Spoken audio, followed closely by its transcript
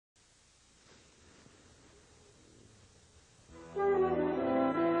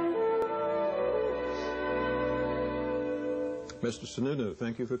Mr. Sununu,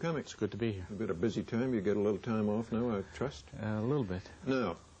 thank you for coming. It's good to be here. You've got a busy time. You get a little time off now, I trust? A little bit.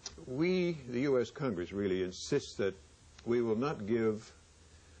 Now, we, the U.S. Congress, really insists that we will not give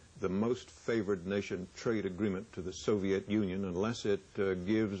the most favored nation trade agreement to the Soviet Union unless it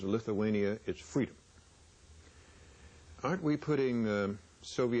gives Lithuania its freedom. Aren't we putting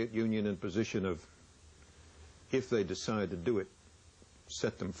Soviet Union in position of, if they decide to do it,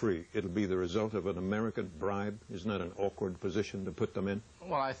 set them free? It'll be the result of an American bribe. Isn't that an awkward position to put them in?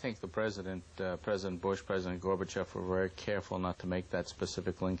 Well, I think the President Bush, President Gorbachev were very careful not to make that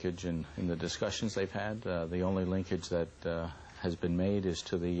specific linkage in the discussions they've had. The only linkage that has been made is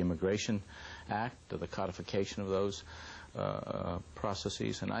to the Immigration Act, to the codification of those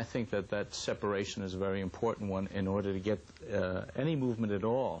processes. And I think that that separation is a very important one in order to get any movement at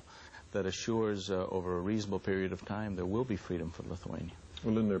all that assures over a reasonable period of time there will be freedom for Lithuania.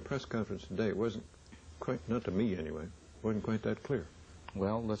 Well, in their press conference today, it wasn't quite, not to me anyway, wasn't quite that clear.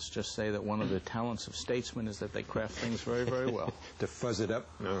 Well, let's just say that one of the talents of statesmen is that they craft things very, very well. To fuzz it up?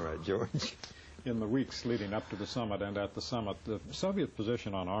 All right, George. In the weeks leading up to the summit and at the summit, the Soviet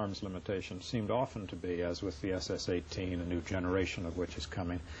position on arms limitations seemed often to be, as with the SS-18, a new generation of which is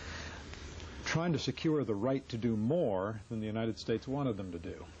coming, trying to secure the right to do more than the United States wanted them to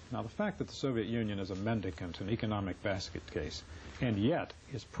do. Now, the fact that the Soviet Union is a mendicant, an economic basket case, and yet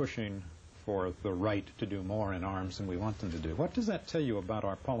is pushing for the right to do more in arms than we want them to do, what does that tell you about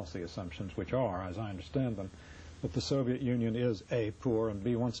our policy assumptions, which are, as I understand them, that the Soviet Union is, A, poor, and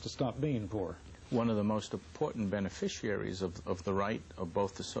B, wants to stop being poor? One of the most important beneficiaries of the right of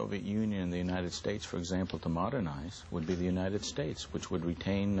both the Soviet Union and the United States, for example, to modernize, would be the United States, which would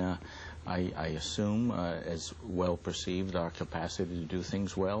retain, I assume, as well perceived, our capacity to do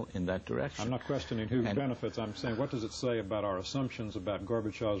things well in that direction. I'm not questioning who benefits. I'm saying, what does it say about our assumptions about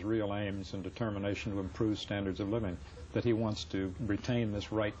Gorbachev's real aims and determination to improve standards of living, that he wants to retain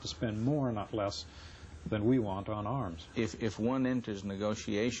this right to spend more, not less, than we want on arms? If one enters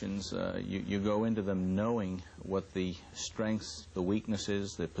negotiations, you go into them knowing what the strengths, the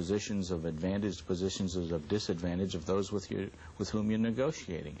weaknesses, the positions of advantage, positions of disadvantage of those with whom you're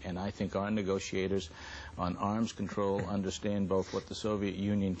negotiating. And I think our negotiators on arms control understand both what the Soviet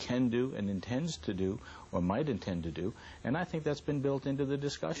Union can do and intends to do, or might intend to do, and I think that's been built into the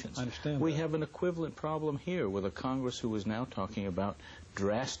discussions. I understand we have an equivalent problem here with a Congress who is now talking about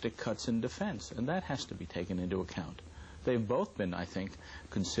drastic cuts in defense, and that has to be taken into account. They've both been, I think,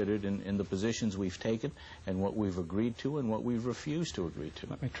 considered in the positions we've taken and what we've agreed to and what we've refused to agree to.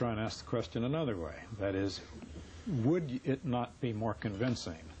 Let me try and ask the question another way. That is, would it not be more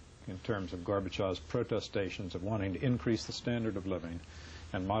convincing in terms of Gorbachev's protestations of wanting to increase the standard of living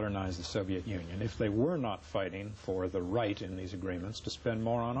and modernize the Soviet Union if they were not fighting for the right in these agreements to spend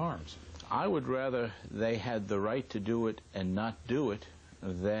more on arms? I would rather they had the right to do it and not do it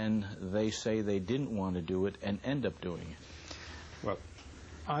than they say they didn't want to do it and end up doing it. Well,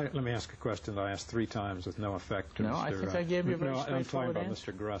 let me ask a question that I asked 3 times with no effect to No, I think I gave you a very straightforward I'm talking about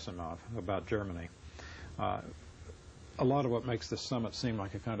Mr. Gerasimov, about Germany. A lot of what makes this summit seem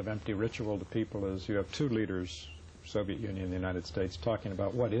like a kind of empty ritual to people is you have 2 leaders, Soviet Union and the United States, talking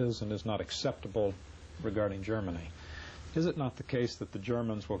about what is and is not acceptable regarding Germany. Is it not the case that the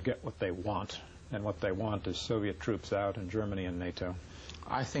Germans will get what they want, and what they want is Soviet troops out in Germany and NATO?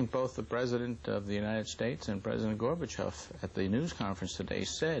 I think both the President of the United States and President Gorbachev at the news conference today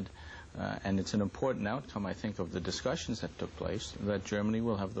said, and it's an important outcome, I think, of the discussions that took place, that Germany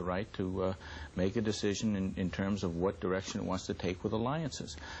will have the right to make a decision in terms of what direction it wants to take with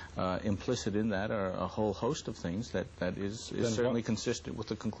alliances. Implicit in that are a whole host of things that is certainly consistent with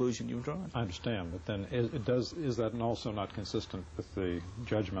the conclusion you've drawn. I understand, but then is that also not consistent with the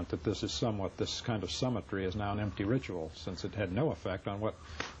judgment that this is somewhat, this kind of summitry is now an empty ritual, since it had no effect on what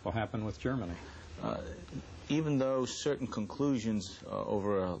will happen with Germany? Even though certain conclusions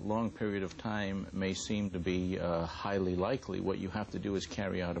over a long period of time may seem to be highly likely, what you have to do is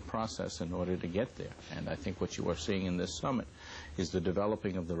carry out a process in order to get there. And I think what you are seeing in this summit is the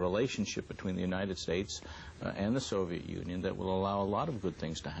developing of the relationship between the United States and the Soviet Union that will allow a lot of good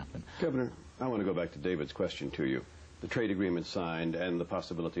things to happen. Governor, I want to go back to David's question to you. The trade agreement signed and the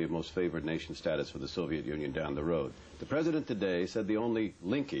possibility of most favored nation status for the Soviet Union down the road. The President today said the only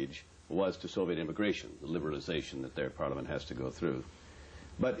linkage was to Soviet immigration, the liberalization that their parliament has to go through.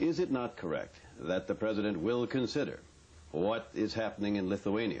 But is it not correct that the President will consider what is happening in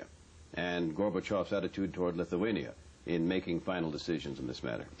Lithuania and Gorbachev's attitude toward Lithuania in making final decisions in this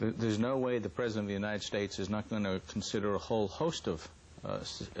matter? There's no way the President of the United States is not going to consider a whole host of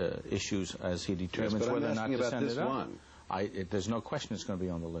issues as he determines whether or not to send it up. There's no question it's going to be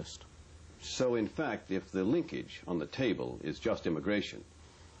on the list. So, in fact, if the linkage on the table is just immigration,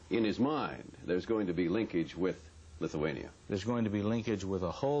 in his mind, there's going to be linkage with Lithuania. There's going to be linkage with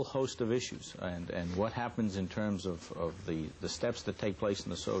a whole host of issues, and what happens in terms of the steps that take place in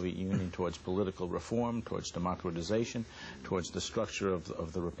the Soviet Union towards political reform, towards democratization, towards the structure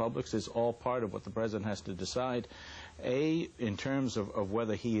of the republics is all part of what the President has to decide, A, in terms of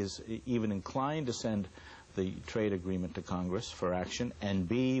whether he is even inclined to send the trade agreement to Congress for action, and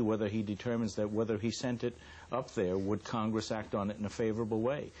B, whether he determines that whether he sent it up there, would Congress act on it in a favorable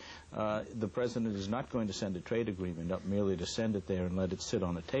way. The President is not going to send a trade agreement up merely to send it there and let it sit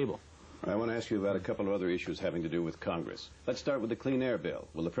on a table. I want to ask you about a couple of other issues having to do with Congress. Let's start with the Clean Air Bill.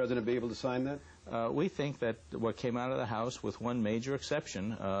 Will the President be able to sign that? We think that what came out of the House, with one major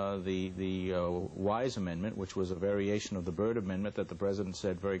exception, the Wise Amendment, which was a variation of the Byrd Amendment that the President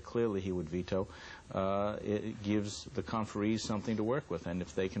said very clearly he would veto, it gives the conferees something to work with. And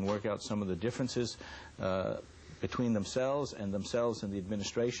if they can work out some of the differences between themselves and themselves and the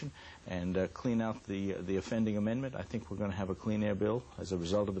administration and clean out the offending amendment, I think we're going to have a clean air bill as a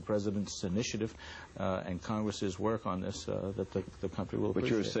result of the President's initiative and Congress's work on this that the country will appreciate.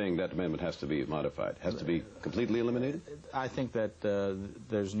 But you're saying that amendment has to be modified, has to be completely eliminated? I think that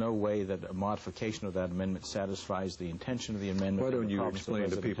there's no way that a modification of that amendment satisfies the intention of the amendment. Why don't you explain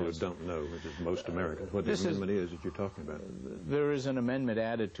to people who don't know, which is most Americans, what this amendment is that you're talking about? There is an amendment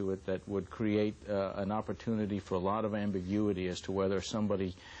added to it that would create an opportunity for a lot of ambiguity as to whether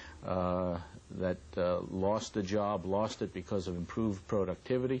somebody that lost a job lost it because of improved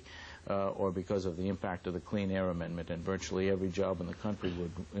productivity or because of the impact of the Clean Air Amendment, and virtually every job in the country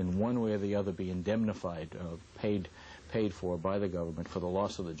would in one way or the other be indemnified, paid for by the government for the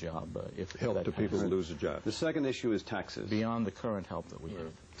loss of the job. If help to people who lose a job. The second issue is taxes. Beyond the current help that we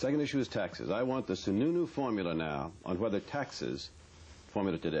give. Second issue is taxes. I want the Sununu formula now on whether taxes,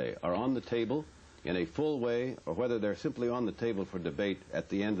 formula today, are on the table in a full way, or whether they're simply on the table for debate, at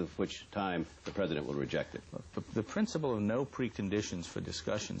the end of which time the President will reject it. The principle of no preconditions for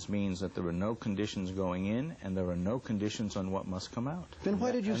discussions means that there are no conditions going in and there are no conditions on what must come out. Then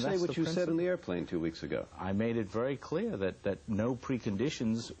why did you say what you said on the airplane 2 weeks ago? I made it very clear that no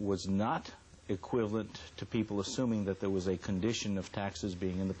preconditions was not equivalent to people assuming that there was a condition of taxes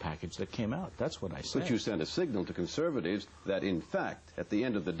being in the package that came out. That's what I said. But you sent a signal to conservatives that, in fact, at the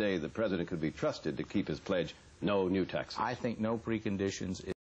end of the day, the President could be trusted to keep his pledge, no new taxes. I think no preconditions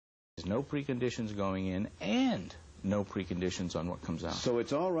is no preconditions going in and no preconditions on what comes out. So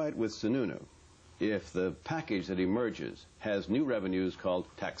it's all right with Sununu if the package that emerges has new revenues called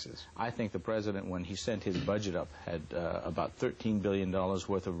taxes. I think the President, when he sent his budget up, had about $13 billion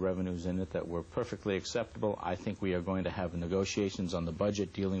worth of revenues in it that were perfectly acceptable. I think we are going to have negotiations on the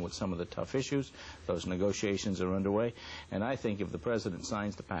budget dealing with some of the tough issues. Those negotiations are underway. And I think if the President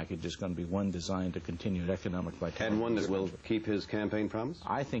signs the package, it's going to be one designed to continued economic vitality. And one that will keep his campaign promise?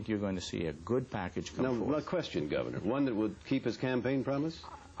 I think you're going to see a good package come forth. Now, my question, Governor, one that would keep his campaign promise?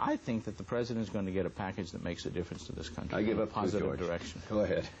 I think that the President is going to get a package that makes a difference to this country. I give in up a positive direction. Go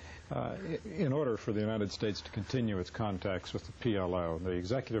ahead. In order for the United States to continue its contacts with the PLO, the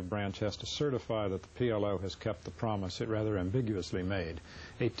executive branch has to certify that the PLO has kept the promise it rather ambiguously made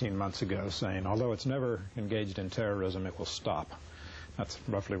 18 months ago, saying, although it's never engaged in terrorism, it will stop. That's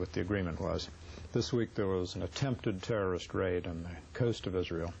roughly what the agreement was. This week there was an attempted terrorist raid on the coast of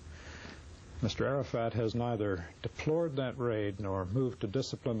Israel. Mr. Arafat has neither deplored that raid nor moved to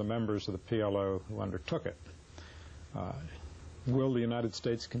discipline the members of the PLO who undertook it. Will the United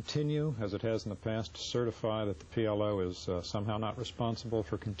States continue, as it has in the past, to certify that the PLO is somehow not responsible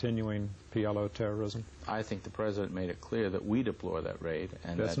for continuing PLO terrorism? I think the President made it clear that we deplore that raid,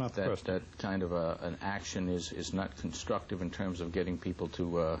 and that kind of an action is not constructive in terms of getting people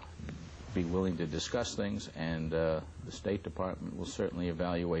to be willing to discuss things, and the State Department will certainly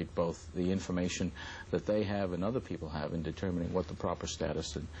evaluate both the information that they have and other people have in determining what the proper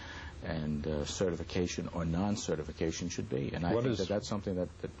status and certification or non-certification should be. And I think that's something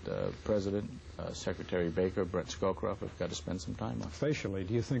that President, Secretary Baker, Brett Scowcroft have got to spend some time on. Facially,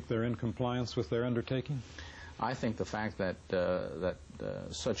 do you think they're in compliance with their undertaking? I think the fact that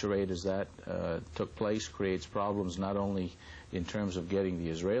such a raid as that took place creates problems not only in terms of getting the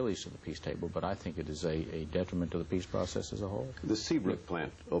Israelis to the peace table, but I think it is a detriment to the peace process as a whole. The Seabrook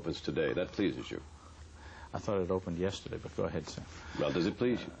plant opens today. That pleases you? I thought it opened yesterday, but go ahead, sir. Well, does it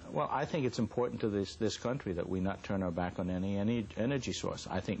please you? Well, I think it's important to this country that we not turn our back on any energy source.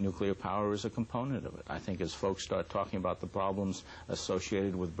 I think nuclear power is a component of it. I think as folks start talking about the problems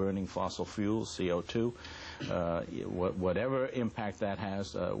associated with burning fossil fuels, CO2, whatever impact that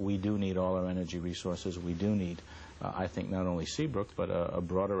has, we do need all our energy resources. We do need I think, not only Seabrook, but a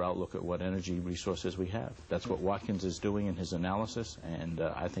broader outlook at what energy resources we have. That's what Watkins is doing in his analysis, and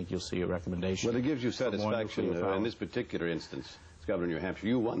I think you'll see a recommendation. Well, it gives you satisfaction in this particular instance, as Governor of New Hampshire.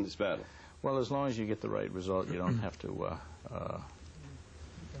 You won this battle. Well, as long as you get the right result, you don't have to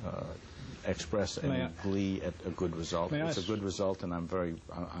express any glee at a good result. It's a good result, and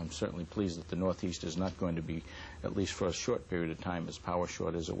I'm certainly pleased that the Northeast is not going to be, at least for a short period of time, as power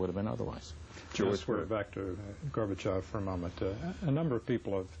short as it would have been otherwise. George, we're back to Gorbachev for a moment. A number of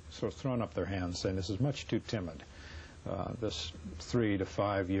people have sort of thrown up their hands saying this is much too timid. This 3 to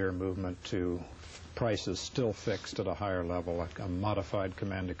 5 year movement to prices still fixed at a higher level, like a modified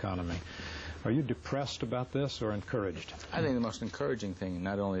command economy. Are you depressed about this or encouraged? I think the most encouraging thing,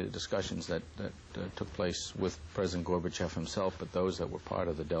 not only the discussions that took place with President Gorbachev himself, but those that were part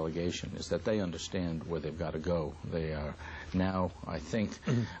of the delegation, is that they understand where they've got to go. They are now, I think,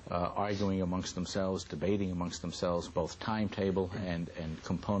 arguing amongst themselves, debating amongst themselves, both timetable and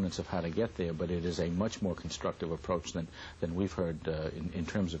components of how to get there, but it is a much more constructive approach than we've heard in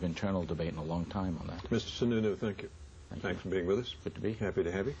terms of internal debate in a long time on that. Mr. Sununu, thank you. Thanks for being with us. Good to be here. Happy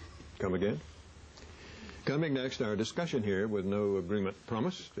to have you. Come again. Coming next, our discussion here with no agreement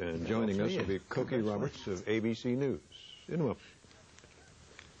promised, and joining us will be Cokie Roberts of ABC News. In a moment.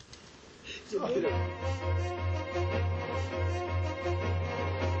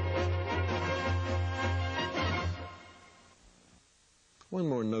 One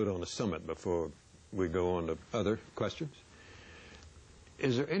more note on the summit before we go on to other questions.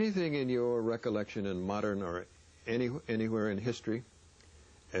 Is there anything in your recollection in modern or anywhere in history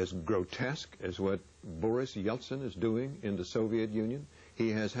as grotesque as what Boris Yeltsin is doing in the Soviet Union? He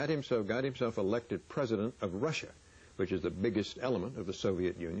has got himself elected president of Russia, which is the biggest element of the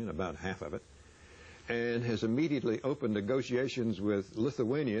Soviet Union, about half of it, and has immediately opened negotiations with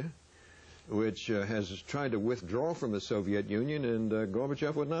Lithuania, which has tried to withdraw from the Soviet Union, and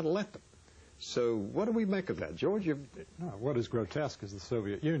Gorbachev would not let them. So what do we make of that, George? What is grotesque is the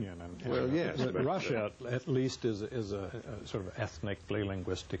Soviet Union. Well, yes. Russia, at least, is a sort of ethnically,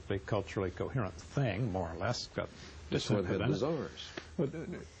 linguistically, culturally coherent thing, more or less. This one had bazaars. But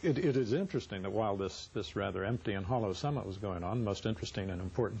it is interesting that while this rather empty and hollow summit was going on, the most interesting and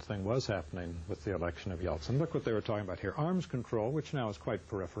important thing was happening with the election of Yeltsin. Look what they were talking about here. Arms control, which now is quite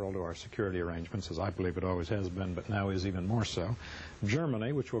peripheral to our security arrangements, as I believe it always has been, but now is even more so.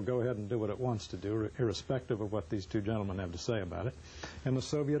 Germany, which will go ahead and do what it wants to do, irrespective of what these two gentlemen have to say about it. And the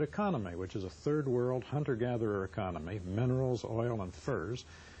Soviet economy, which is a third world hunter-gatherer economy, minerals, oil, and furs.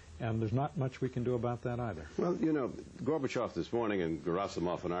 And there's not much we can do about that either. Well, you know, Gorbachev this morning and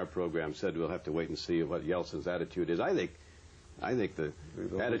Gerasimov on our program said we'll have to wait and see what Yeltsin's attitude is. I think the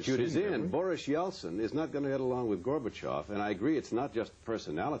attitude is in. Boris Yeltsin is not going to get along with Gorbachev, and I agree it's not just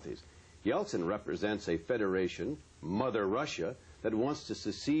personalities. Yeltsin represents a federation, Mother Russia, that wants to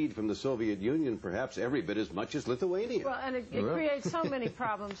secede from the Soviet Union perhaps every bit as much as Lithuania. Well, and it creates so many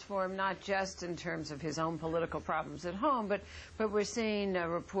problems for him, not just in terms of his own political problems at home, but we're seeing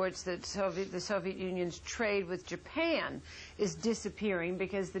reports that the Soviet Union's trade with Japan is disappearing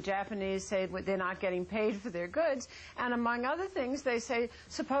because the Japanese say they're not getting paid for their goods, and among other things, they say,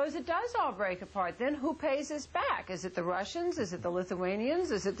 suppose it does all break apart, then who pays us back? Is it the Russians? Is it the Lithuanians?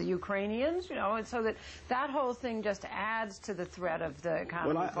 Is it the Ukrainians? You know, and so that whole thing just adds to the threat of the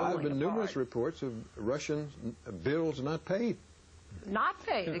economy. Well, there have been numerous reports of Russian bills not paid. Not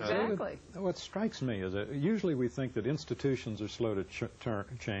paid, exactly. What strikes me is that usually we think that institutions are slow to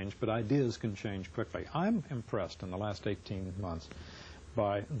change, but ideas can change quickly. I'm impressed in the last 18 months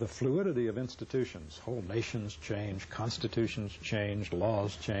by the fluidity of institutions. Whole nations change, constitutions change,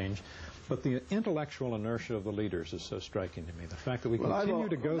 laws change. But the intellectual inertia of the leaders is so striking to me. The fact that we continue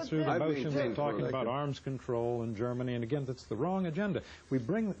to go through the motions of talking about arms control in Germany, and again, that's the wrong agenda. We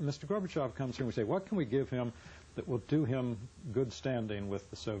bring, Mr. Gorbachev comes here and we say, what can we give him that will do him good standing with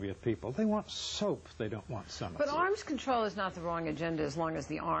the Soviet people? They want soap. They don't want summits. But arms control is not the wrong agenda as long as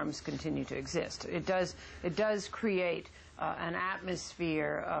the arms continue to exist. It does create an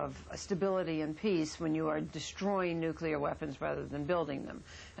atmosphere of stability and peace when you are destroying nuclear weapons rather than building them.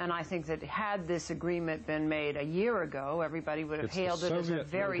 And I think that had this agreement been made a year ago, everybody would have hailed it as a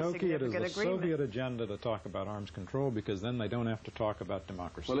very significant agreement. It is the Soviet agenda to talk about arms control because then they don't have to talk about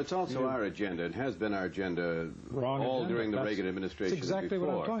democracy. Well, it's also our agenda. It has been our agenda during the Reagan administration. That's exactly what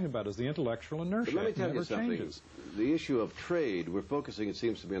I'm talking about, is the intellectual inertia. But let me tell you something. The issue of trade, we're focusing, it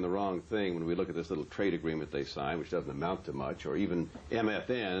seems to be, on the wrong thing when we look at this little trade agreement they signed, which doesn't amount to much, or even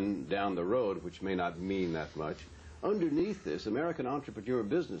MFN down the road, which may not mean that much. Underneath this, American entrepreneur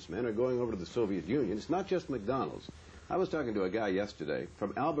businessmen are going over to the Soviet Union. It's not just McDonald's. I was talking to a guy yesterday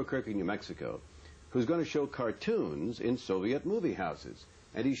from Albuquerque, New Mexico, who's going to show cartoons in Soviet movie houses.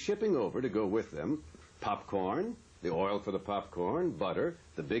 And he's shipping over to go with them popcorn, the oil for the popcorn, butter,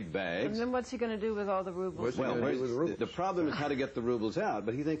 the big bags. And then what's he going to do with all the rubles? Well, the problem is how to get the rubles out,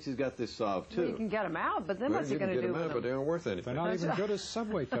 but he thinks he's got this solved, too. Well, you can get them out, but then what's he going to do with them? But they aren't worth anything. They're not even good as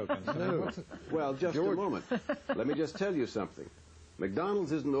subway tokens. No. Well, just a moment. Let me just tell you something.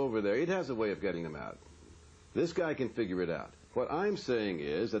 McDonald's isn't over there. It has a way of getting them out. This guy can figure it out. What I'm saying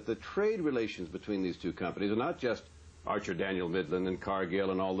is that the trade relations between these two companies are not just Archer Daniel Midland and Cargill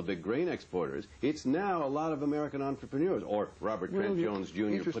and all the big grain exporters. It's now a lot of American entrepreneurs, or Robert Trent Jones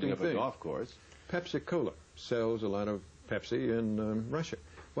Jr. putting up a golf course. Pepsi-Cola sells a lot of Pepsi in Russia.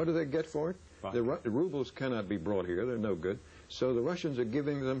 What do they get for it? The rubles cannot be brought here. They're no good. So the Russians are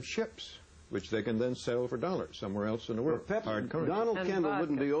giving them ships, which they can then sell for dollars somewhere else in the world. Donald Kendall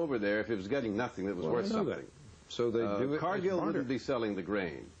wouldn't be over there if he was getting nothing that was worth something. That. So they do it. Cargill wouldn't be selling the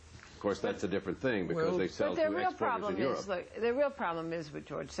grain. Of course, that's a different thing because they sell to exporters in Europe. The real problem is what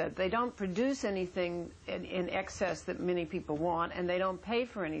George said. They don't produce anything in excess that many people want, and they don't pay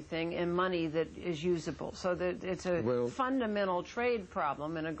for anything in money that is usable. So it's a fundamental trade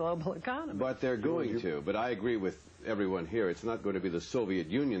problem in a global economy. But they're going to. But I agree with everyone here. It's not going to be the Soviet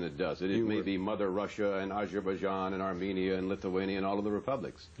Union that does it. It may be Mother Russia and Azerbaijan and Armenia and Lithuania and all of the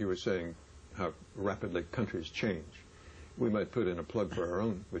republics. You were saying how rapidly countries change. We might put in a plug for our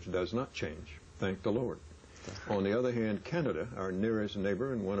own, which does not change, thank the Lord. On the other hand, Canada, our nearest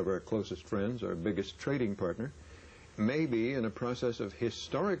neighbor and one of our closest friends, our biggest trading partner, may be in a process of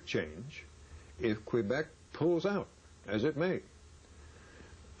historic change if Quebec pulls out, as it may.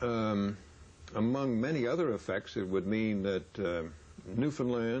 Among many other effects, it would mean that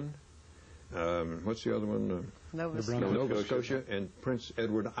Newfoundland, what's the other one? Nova Scotia and Prince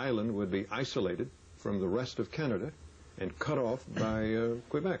Edward Island would be isolated from the rest of Canada and cut off by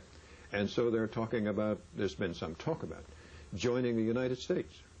Quebec. And so they're talking about, there's been some talk about, joining the United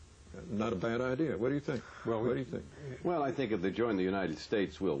States. Not a bad idea. What do you think? Well, what do you think? Well, I think if they join the United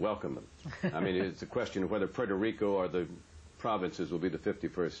States, we'll welcome them. I mean, it's a question of whether Puerto Rico or the provinces will be the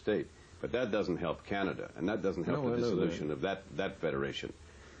 51st state. But that doesn't help Canada, and that doesn't help the dissolution of that federation.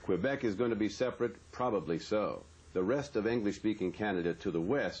 Quebec is going to be separate, probably so. The rest of English-speaking Canada to the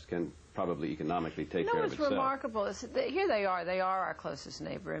west can probably economically take care of itself. What's remarkable is that here they are our closest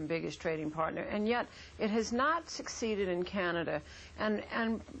neighbor and biggest trading partner, and yet it has not succeeded in Canada and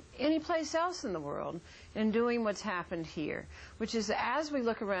any place else in the world in doing what's happened here, which is as we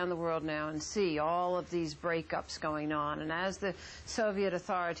look around the world now and see all of these breakups going on, and as the Soviet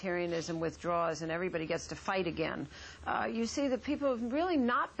authoritarianism withdraws and everybody gets to fight again, you see that people have really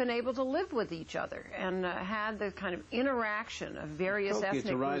not been able to live with each other and had the kind of interaction of various ethnic groups.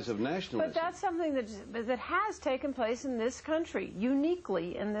 It's a rise of nationalism. But that's something that has taken place in this country,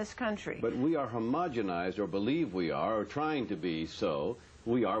 uniquely in this country. But we are homogenized, or believe we are, or trying to be so.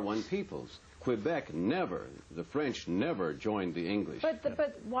 We are one peoples. Quebec never, the French never joined the English.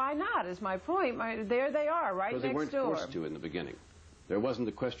 But why not, is my point. There they are, right next door. They weren't forced to in the beginning. There wasn't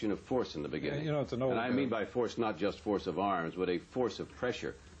a question of force in the beginning. You know, it's an old, and I mean by force not just force of arms, but a force of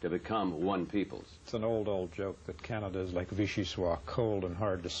pressure to become one peoples. It's an old joke that Canada is like Vichyssoise, cold and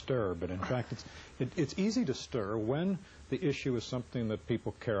hard to stir, but in fact it's easy to stir when the issue is something that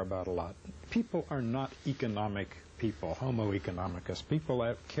people care about a lot. People are not economic people, homo economicus.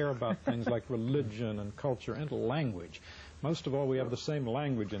 People care about things like religion and culture and language. Most of all, we have the same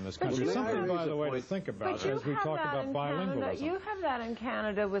language in this country. Something, by the way, to think about as we talk about bilingualism. You have that in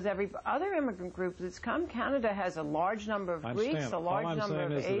Canada with every other immigrant group that's come. Canada has a large number of Greeks, a large number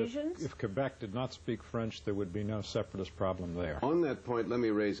of Asians. If Quebec did not speak French, there would be no separatist problem there. On that point, let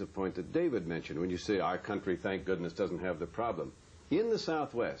me raise a point that David mentioned when you say our country, thank goodness, doesn't have the problem. In the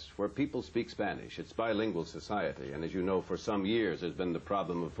Southwest, where people speak Spanish, it's bilingual society, and as you know, for some years there's been the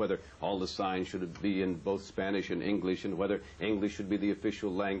problem of whether all the signs should be in both Spanish and English, and whether English should be the official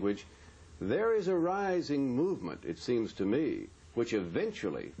language. There is a rising movement, it seems to me, which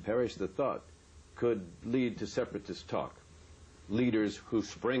eventually, perish the thought, could lead to separatist talk. Leaders who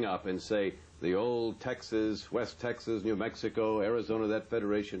spring up and say, the old Texas, West Texas, New Mexico, Arizona, that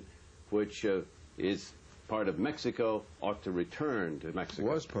federation, which is part of Mexico, ought to return to Mexico.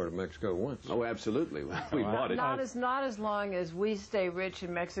 It was part of Mexico once. Oh, absolutely. We bought it. Not as long as we stay rich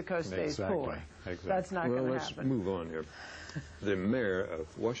and Mexico stays poor. Exactly. That's not going to happen. Well, let's move on here. The mayor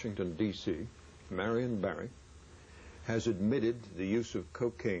of Washington, D.C., Marion Barry, has admitted the use of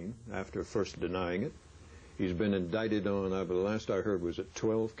cocaine after first denying it. He's been indicted on, the last I heard was at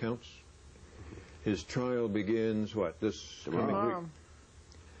 12 counts. His trial begins, what, this coming week?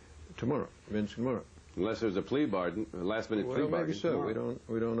 Tomorrow. Begins tomorrow. Unless there's a plea bargain, a last-minute plea bargain. Well, maybe so. Tomorrow.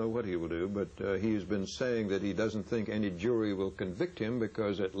 We don't know what he will do, but he's been saying that he doesn't think any jury will convict him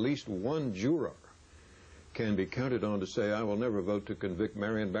because at least one juror can be counted on to say, I will never vote to convict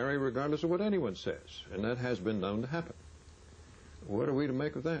Marion Barry regardless of what anyone says. And that has been known to happen. What are we to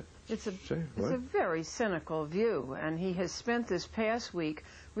make of that? It's a very cynical view, and he has spent this past week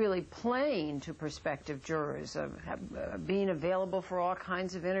really playing to prospective jurors, being available for all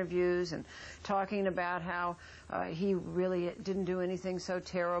kinds of interviews and talking about how he really didn't do anything so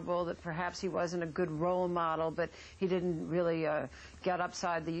terrible, that perhaps he wasn't a good role model, but he didn't really get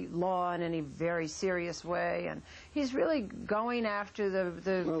upside the law in any very serious way. And he's really going after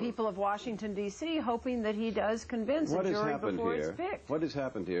the people of Washington, D.C., hoping that he does convince a jury before it's picked. What has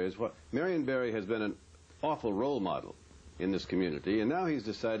happened here is Marion Barry has been an awful role model in this community, and now he's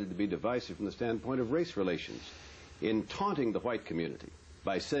decided to be divisive from the standpoint of race relations in taunting the white community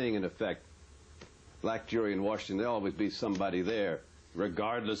by saying, in effect, black jury in Washington, there'll always be somebody there,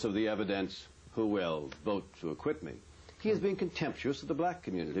 regardless of the evidence, who will vote to acquit me. He is being contemptuous of the black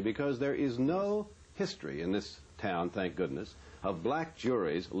community because there is no history in this town, thank goodness, of black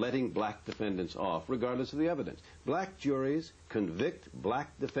juries letting black defendants off regardless of the evidence. Black juries convict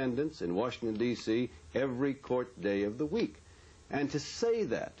black defendants in Washington, D.C. every court day of the week. And to say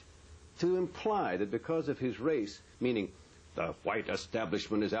that, to imply that because of his race, meaning the white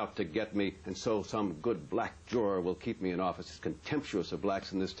establishment is out to get me, and so some good black juror will keep me in office, is contemptuous of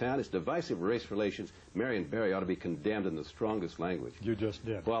blacks in this town. It's divisive race relations. Marion Barry ought to be condemned in the strongest language. You just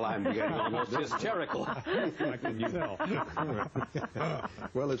did. Well, I'm getting almost hysterical. I can tell.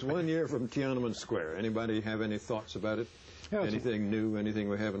 Well, it's 1 year from Tiananmen Square. Anybody have any thoughts about it? Yeah, anything new, anything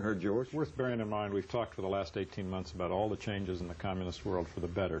we haven't heard, George? Worth bearing in mind, we've talked for the last 18 months about all the changes in the communist world for the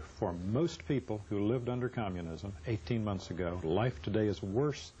better. For most people who lived under communism 18 months ago, life today is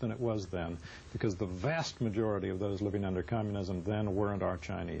worse than it was then, because the vast majority of those living under communism then weren't our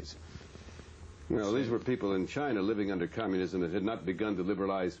Chinese. Well, these were people in China living under communism that had not begun to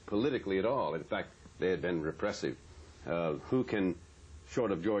liberalize politically at all. In fact, they had been repressive. Who can,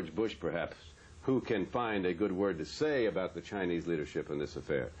 short of George Bush perhaps, who can find a good word to say about the Chinese leadership in this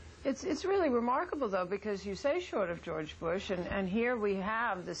affair? It's really remarkable, though, because you say short of George Bush, and here we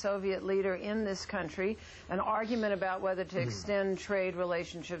have the Soviet leader in this country, an argument about whether to extend trade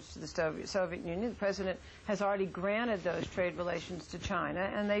relationships to the Soviet Union. The president has already granted those trade relations to China,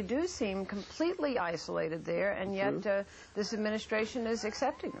 and they do seem completely isolated there, and yet this administration is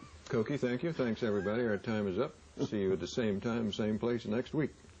accepting them. Cokie, thank you. Thanks, everybody. Our time is up. See you at the same time, same place next week.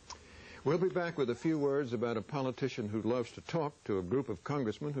 We'll be back with a few words about a politician who loves to talk to a group of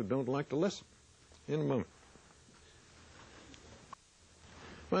congressmen who don't like to listen in a moment.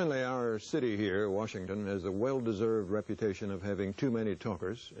 Finally, our city here, Washington, has a well-deserved reputation of having too many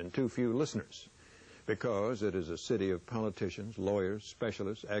talkers and too few listeners, because it is a city of politicians, lawyers,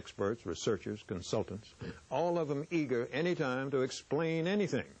 specialists, experts, researchers, consultants, all of them eager anytime to explain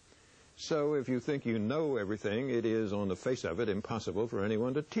anything. So if you think you know everything, it is, on the face of it, impossible for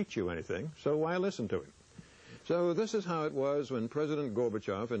anyone to teach you anything, so why listen to him? So this is how it was when President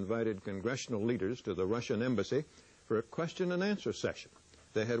Gorbachev invited congressional leaders to the Russian embassy for a question-and-answer session.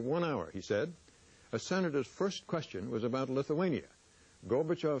 They had 1 hour, he said. A senator's first question was about Lithuania.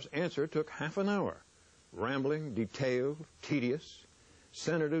 Gorbachev's answer took half an hour. Rambling, detailed, tedious.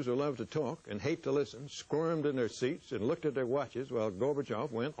 Senators who love to talk and hate to listen squirmed in their seats and looked at their watches while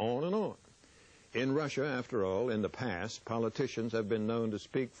Gorbachev went on and on. In Russia, after all, in the past, politicians have been known to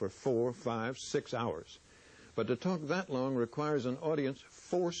speak for 4, 5, 6 hours. But to talk that long requires an audience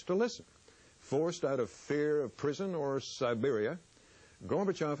forced to listen, forced out of fear of prison or Siberia.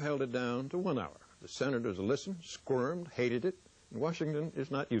 Gorbachev held it down to 1 hour. The senators listened, squirmed, hated it, and Washington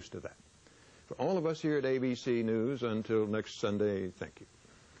is not used to that. For all of us here at ABC News, until next Sunday, thank you.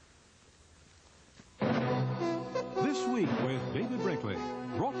 This week with David Brinkley,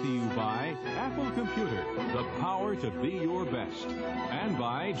 brought to you by Apple Computer, the power to be your best, and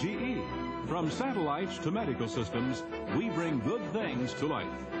by GE. From satellites to medical systems, we bring good things to life.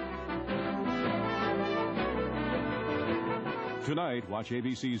 Tonight, watch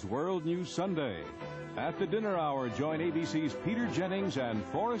ABC's World News Sunday. At the dinner hour, join ABC's Peter Jennings and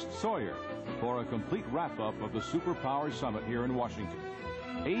Forrest Sawyer for a complete wrap-up of the Superpower Summit here in Washington.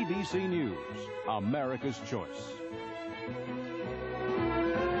 ABC News, America's choice.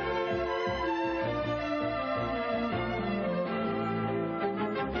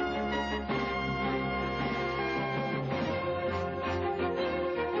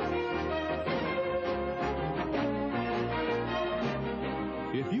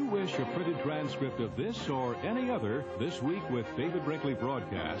 If you wish a printed transcript of this or any other This Week with David Brinkley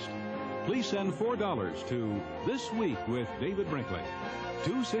broadcast, please Please send $4 to This Week with David Brinkley,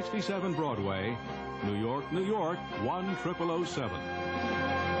 267 Broadway, New York, New York, 10007.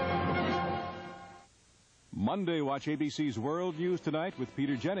 Monday, watch ABC's World News Tonight with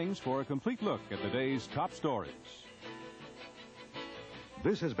Peter Jennings for a complete look at the day's top stories.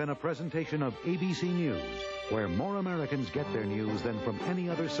 This has been a presentation of ABC News, where more Americans get their news than from any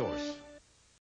other source.